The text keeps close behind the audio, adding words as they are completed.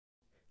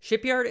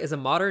Shipyard is a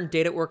modern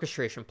data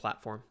orchestration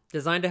platform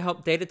designed to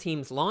help data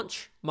teams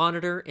launch,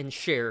 monitor, and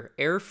share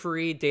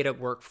error-free data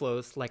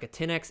workflows like a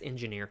 10x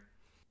engineer.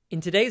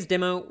 In today's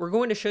demo, we're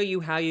going to show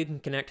you how you can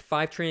connect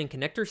Fivetran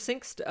connector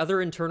syncs to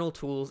other internal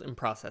tools and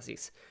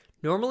processes.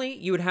 Normally,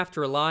 you would have to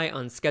rely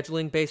on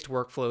scheduling-based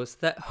workflows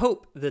that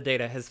hope the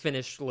data has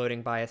finished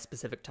loading by a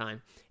specific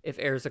time. If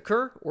errors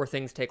occur or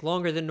things take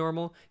longer than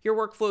normal, your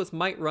workflows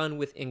might run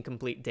with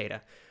incomplete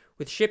data.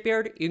 With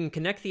Shipyard, you can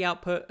connect the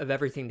output of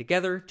everything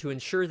together to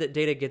ensure that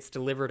data gets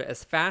delivered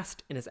as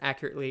fast and as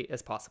accurately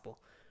as possible.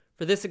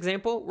 For this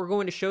example, we're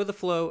going to show the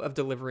flow of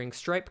delivering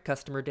Stripe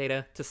customer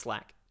data to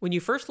Slack. When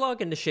you first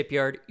log into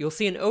Shipyard, you'll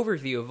see an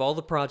overview of all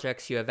the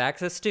projects you have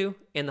access to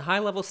and the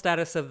high-level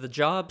status of the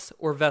jobs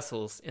or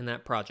vessels in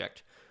that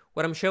project.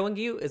 What I'm showing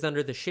you is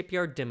under the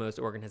Shipyard Demos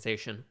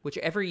organization, which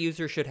every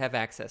user should have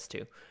access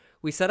to.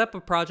 We set up a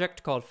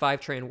project called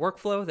Fivetran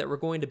Workflow that we're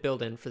going to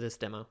build in for this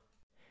demo.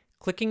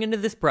 Clicking into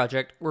this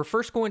project, we're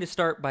first going to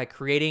start by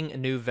creating a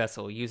new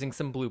vessel using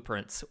some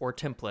blueprints or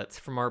templates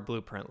from our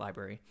blueprint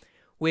library.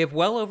 We have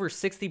well over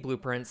 60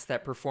 blueprints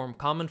that perform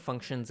common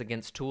functions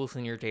against tools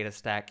in your data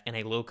stack in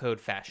a low-code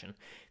fashion.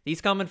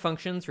 These common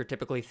functions are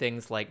typically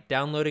things like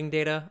downloading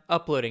data,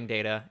 uploading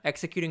data,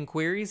 executing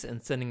queries,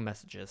 and sending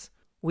messages.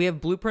 We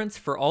have blueprints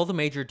for all the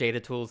major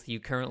data tools you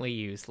currently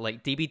use,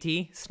 like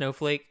dbt,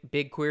 Snowflake,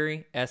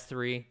 BigQuery,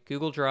 S3,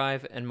 Google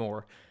Drive, and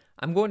more.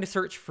 I'm going to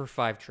search for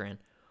Fivetran.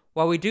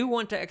 While we do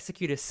want to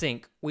execute a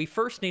sync, we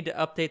first need to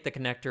update the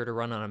connector to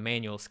run on a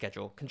manual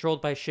schedule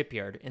controlled by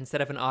Shipyard instead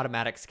of an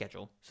automatic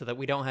schedule so that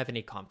we don't have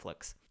any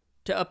conflicts.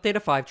 To update a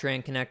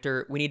Fivetran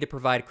connector, we need to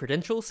provide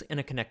credentials and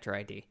a connector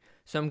ID.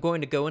 So I'm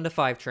going to go into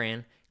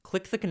Fivetran,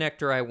 click the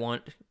connector I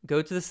want,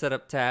 go to the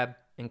Setup tab,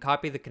 and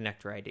copy the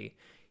connector ID.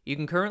 You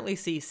can currently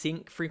see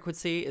sync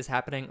frequency is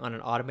happening on an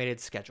automated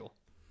schedule.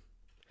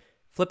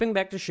 Flipping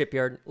back to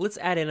Shipyard, let's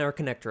add in our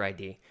connector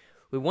ID.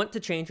 We want to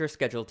change our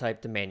schedule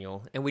type to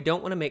manual, and we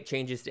don't want to make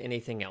changes to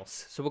anything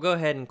else, so we'll go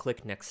ahead and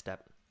click Next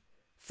Step.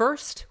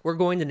 First, we're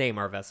going to name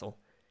our vessel.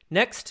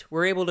 Next,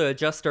 we're able to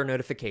adjust our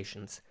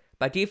notifications.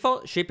 By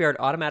default, Shipyard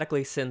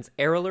automatically sends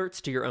error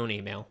alerts to your own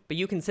email, but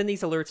you can send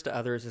these alerts to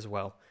others as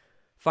well.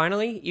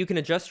 Finally, you can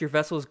adjust your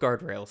vessel's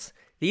guardrails.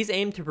 These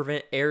aim to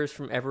prevent errors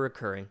from ever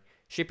occurring.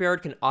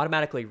 Shipyard can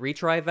automatically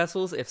retry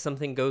vessels if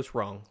something goes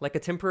wrong, like a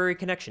temporary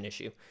connection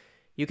issue.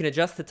 You can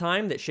adjust the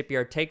time that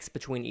Shipyard takes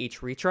between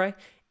each retry,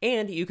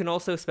 and you can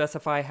also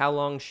specify how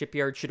long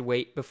Shipyard should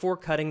wait before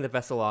cutting the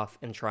vessel off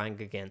and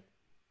trying again.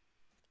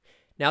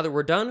 Now that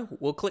we're done,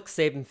 we'll click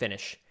Save and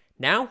Finish.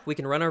 Now we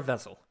can run our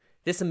vessel.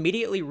 This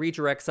immediately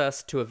redirects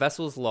us to a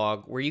vessel's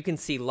log where you can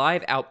see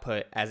live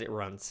output as it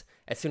runs.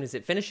 As soon as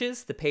it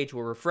finishes, the page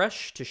will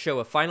refresh to show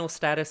a final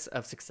status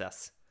of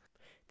success.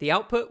 The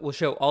output will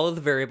show all of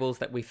the variables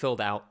that we filled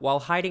out while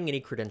hiding any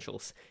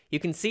credentials. You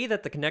can see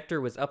that the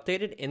connector was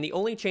updated and the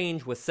only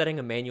change was setting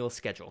a manual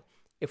schedule.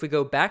 If we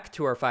go back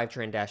to our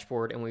Fivetran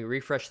dashboard and we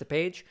refresh the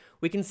page,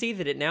 we can see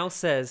that it now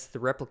says the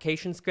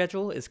replication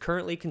schedule is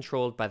currently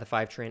controlled by the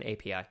Fivetran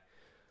API.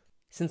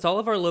 Since all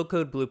of our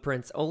low-code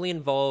blueprints only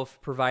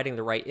involve providing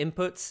the right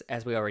inputs,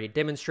 as we already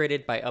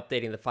demonstrated by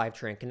updating the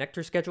Fivetran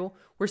connector schedule,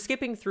 we're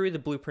skipping through the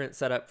blueprint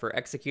setup for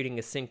executing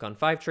a sync on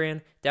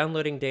Fivetran,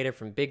 downloading data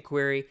from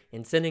BigQuery,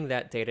 and sending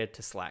that data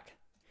to Slack.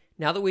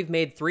 Now that we've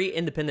made 3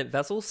 independent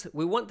vessels,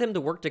 we want them to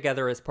work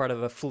together as part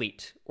of a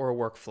fleet, or a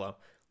workflow.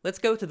 Let's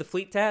go to the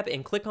Fleet tab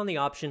and click on the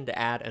option to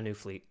add a new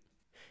fleet.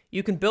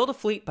 You can build a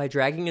fleet by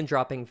dragging and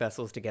dropping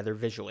vessels together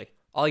visually.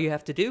 All you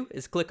have to do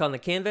is click on the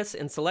canvas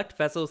and select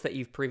vessels that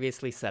you've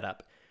previously set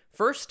up.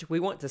 First, we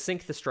want to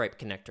sync the Stripe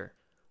connector.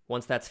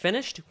 Once that's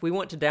finished, we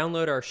want to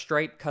download our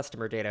Stripe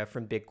customer data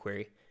from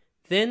BigQuery.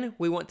 Then,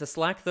 we want to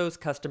Slack those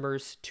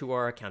customers to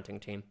our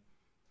accounting team.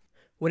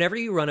 Whenever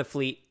you run a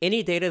fleet,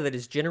 any data that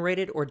is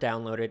generated or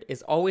downloaded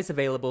is always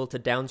available to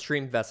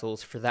downstream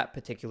vessels for that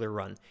particular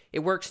run. It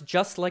works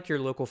just like your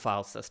local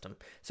file system.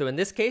 So in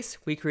this case,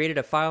 we created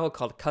a file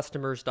called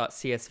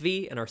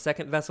customers.csv in our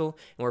second vessel,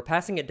 and we're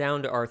passing it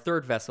down to our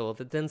third vessel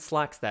that then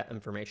slacks that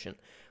information.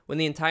 When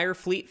the entire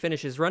fleet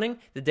finishes running,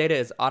 the data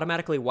is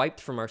automatically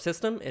wiped from our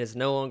system and is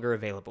no longer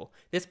available.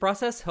 This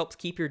process helps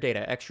keep your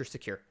data extra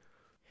secure.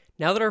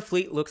 Now that our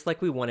fleet looks like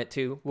we want it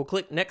to, we'll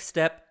click Next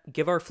Step,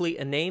 give our fleet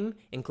a name,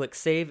 and click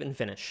Save and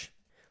Finish.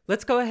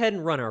 Let's go ahead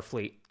and run our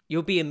fleet.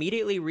 You'll be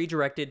immediately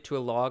redirected to a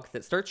log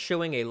that starts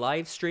showing a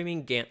live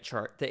streaming Gantt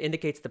chart that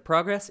indicates the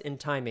progress and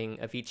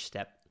timing of each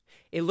step.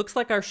 It looks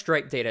like our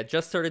Stripe data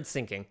just started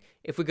syncing.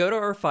 If we go to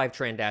our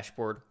Fivetran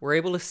dashboard, we're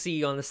able to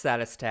see on the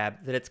Status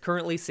tab that it's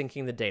currently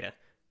syncing the data.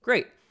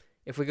 Great!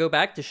 If we go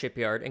back to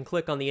Shipyard and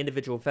click on the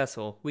individual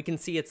vessel, we can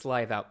see its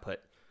live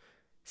output.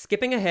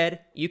 Skipping ahead,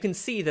 you can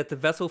see that the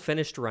vessel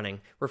finished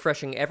running,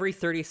 refreshing every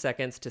 30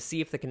 seconds to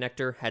see if the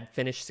connector had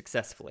finished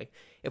successfully.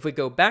 If we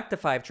go back to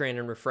Fivetran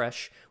and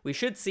refresh, we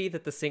should see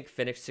that the sync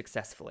finished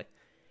successfully.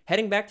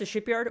 Heading back to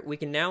Shipyard, we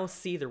can now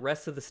see the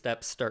rest of the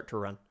steps start to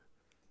run.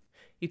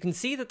 You can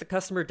see that the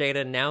customer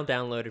data now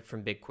downloaded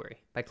from BigQuery.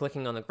 By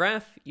clicking on the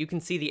graph, you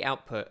can see the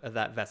output of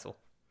that vessel.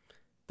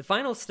 The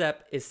final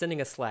step is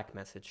sending a Slack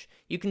message.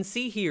 You can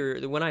see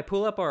here that when I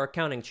pull up our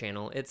accounting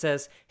channel, it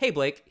says, "Hey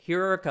Blake,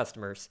 here are our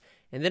customers,"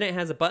 and then it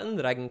has a button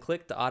that I can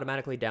click to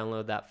automatically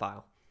download that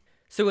file.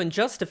 So in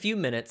just a few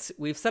minutes,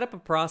 we've set up a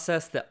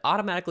process that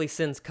automatically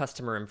sends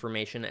customer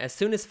information as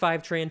soon as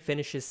Fivetran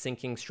finishes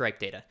syncing strike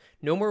data.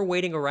 No more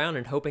waiting around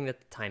and hoping that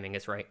the timing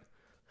is right.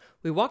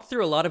 We walked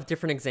through a lot of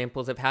different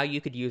examples of how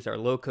you could use our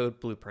low-code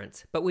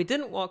blueprints, but we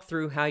didn't walk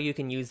through how you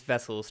can use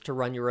vessels to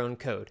run your own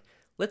code.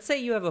 Let's say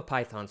you have a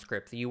Python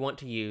script that you want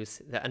to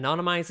use that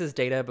anonymizes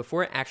data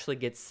before it actually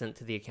gets sent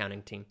to the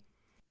accounting team.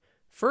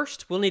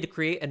 First, we'll need to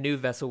create a new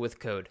vessel with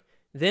code.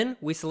 Then,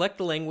 we select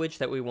the language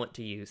that we want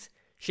to use.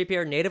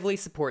 Shipyard natively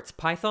supports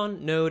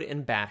Python, Node,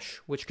 and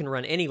Bash, which can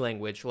run any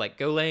language like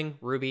Golang,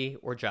 Ruby,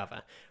 or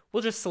Java.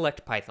 We'll just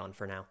select Python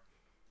for now.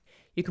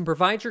 You can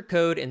provide your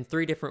code in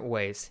 3 different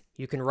ways.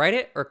 You can write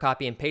it or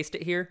copy and paste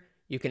it here,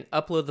 you can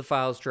upload the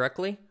files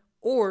directly,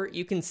 or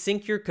you can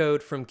sync your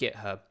code from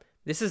GitHub.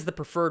 This is the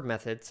preferred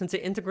method since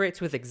it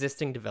integrates with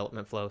existing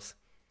development flows.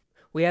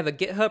 We have a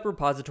GitHub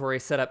repository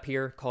set up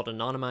here called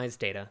Anonymize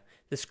Data.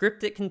 The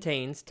script it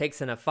contains takes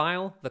in a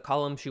file, the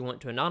columns you want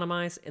to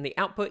anonymize, and the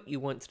output you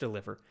want to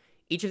deliver.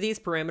 Each of these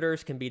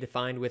parameters can be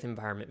defined with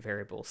environment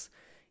variables.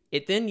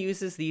 It then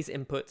uses these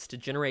inputs to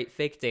generate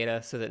fake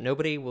data so that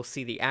nobody will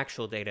see the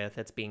actual data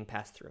that's being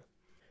passed through.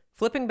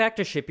 Flipping back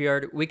to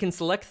Shipyard, we can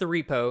select the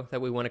repo that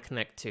we want to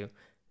connect to.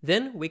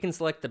 Then we can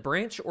select the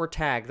branch or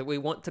tag that we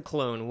want to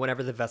clone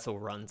whenever the vessel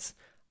runs.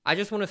 I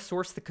just want to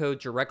source the code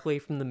directly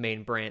from the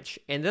main branch,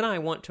 and then I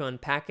want to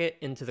unpack it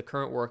into the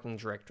current working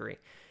directory.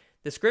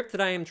 The script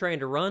that I am trying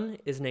to run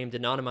is named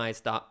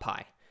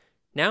anonymize.py.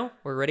 Now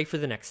we're ready for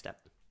the next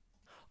step.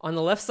 On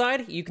the left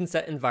side, you can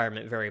set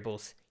environment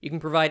variables. You can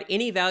provide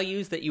any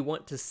values that you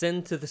want to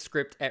send to the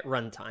script at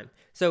runtime.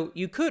 So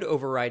you could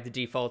override the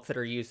defaults that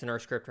are used in our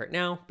script right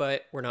now,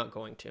 but we're not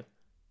going to.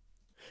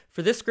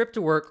 For this script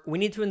to work, we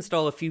need to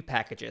install a few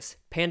packages,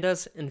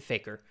 Pandas and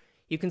Faker.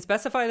 You can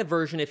specify the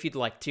version if you'd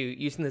like to,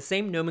 using the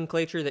same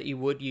nomenclature that you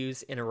would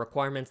use in a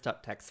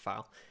requirements.txt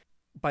file.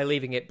 By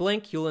leaving it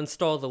blank, you'll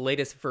install the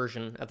latest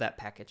version of that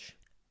package.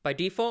 By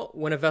default,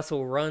 when a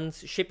vessel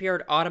runs,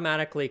 Shipyard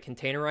automatically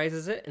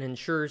containerizes it and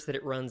ensures that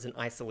it runs in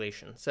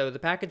isolation, so the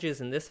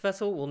packages in this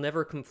vessel will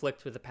never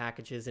conflict with the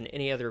packages in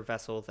any other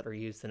vessel that are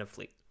used in a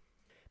fleet.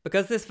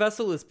 Because this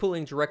vessel is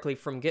pulling directly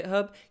from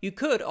GitHub, you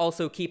could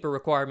also keep a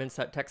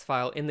requirements.txt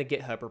file in the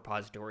GitHub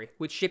repository,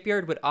 which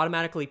Shipyard would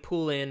automatically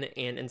pull in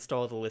and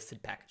install the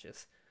listed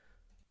packages.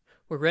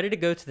 We're ready to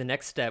go to the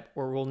next step,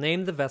 where we'll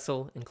name the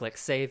vessel and click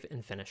Save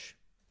and Finish.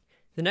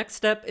 The next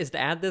step is to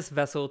add this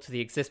vessel to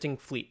the existing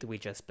fleet that we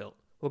just built.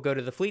 We'll go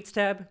to the Fleets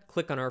tab,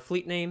 click on our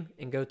fleet name,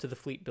 and go to the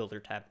Fleet Builder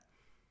tab.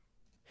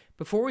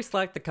 Before we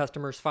select the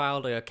customer's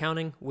file to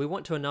accounting, we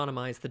want to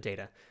anonymize the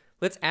data.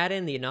 Let's add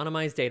in the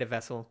anonymized data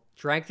vessel,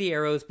 drag the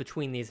arrows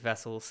between these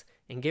vessels,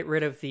 and get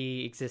rid of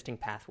the existing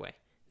pathway.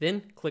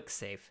 Then click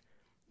Save.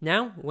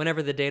 Now,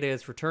 whenever the data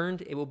is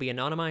returned, it will be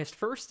anonymized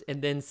first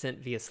and then sent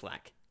via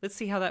Slack. Let's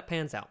see how that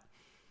pans out.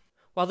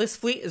 While this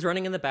fleet is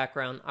running in the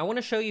background, I want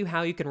to show you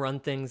how you can run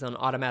things on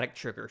automatic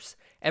triggers.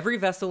 Every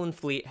vessel and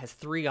fleet has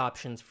 3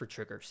 options for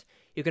triggers.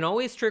 You can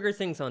always trigger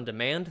things on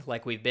demand,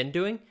 like we've been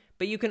doing,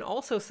 but you can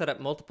also set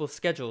up multiple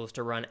schedules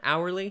to run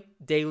hourly,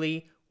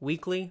 daily,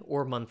 weekly,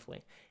 or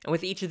monthly. And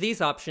with each of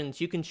these options,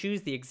 you can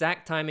choose the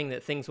exact timing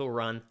that things will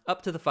run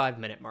up to the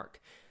 5-minute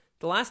mark.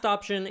 The last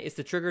option is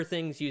to trigger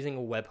things using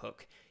a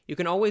webhook. You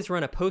can always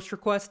run a post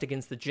request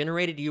against the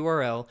generated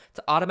URL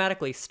to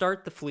automatically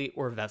start the fleet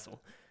or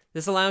vessel.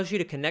 This allows you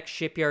to connect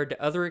Shipyard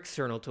to other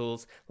external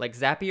tools like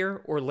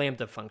Zapier or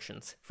Lambda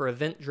functions for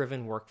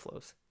event-driven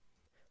workflows.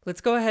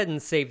 Let's go ahead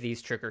and save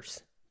these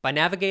triggers. By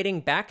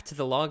navigating back to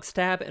the Logs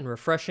tab and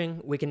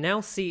refreshing, we can now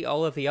see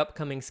all of the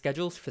upcoming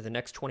schedules for the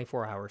next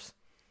 24 hours.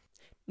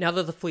 Now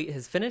that the fleet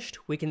has finished,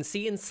 we can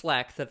see in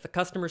Slack that the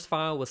customer's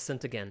file was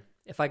sent again.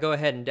 If I go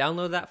ahead and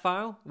download that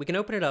file, we can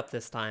open it up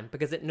this time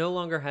because it no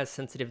longer has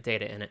sensitive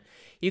data in it.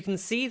 You can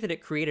see that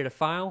it created a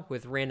file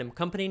with random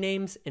company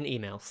names and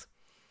emails.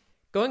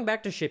 Going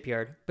back to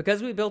Shipyard,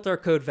 because we built our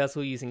code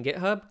vessel using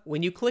GitHub,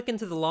 when you click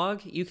into the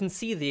log, you can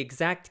see the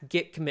exact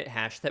git commit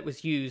hash that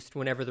was used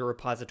whenever the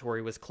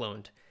repository was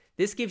cloned.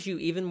 This gives you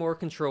even more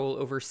control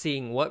over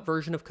seeing what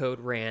version of code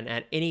ran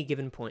at any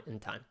given point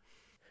in time.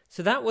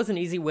 So that was an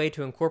easy way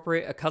to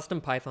incorporate a custom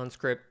Python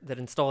script that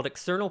installed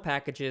external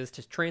packages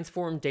to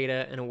transform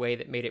data in a way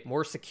that made it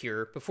more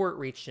secure before it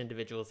reached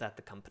individuals at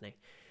the company.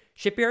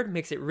 Shipyard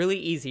makes it really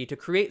easy to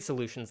create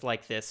solutions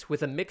like this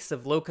with a mix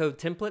of low-code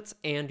templates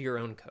and your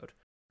own code.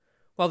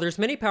 While there's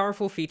many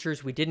powerful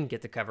features we didn't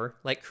get to cover,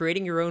 like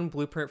creating your own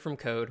blueprint from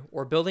code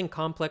or building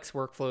complex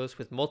workflows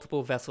with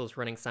multiple vessels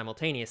running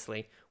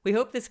simultaneously, we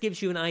hope this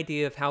gives you an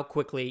idea of how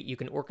quickly you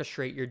can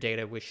orchestrate your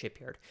data with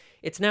Shipyard.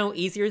 It's now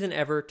easier than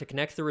ever to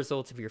connect the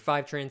results of your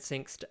Fivetran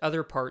syncs to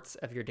other parts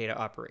of your data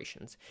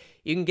operations.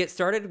 You can get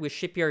started with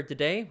Shipyard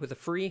today with a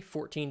free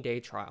 14-day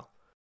trial.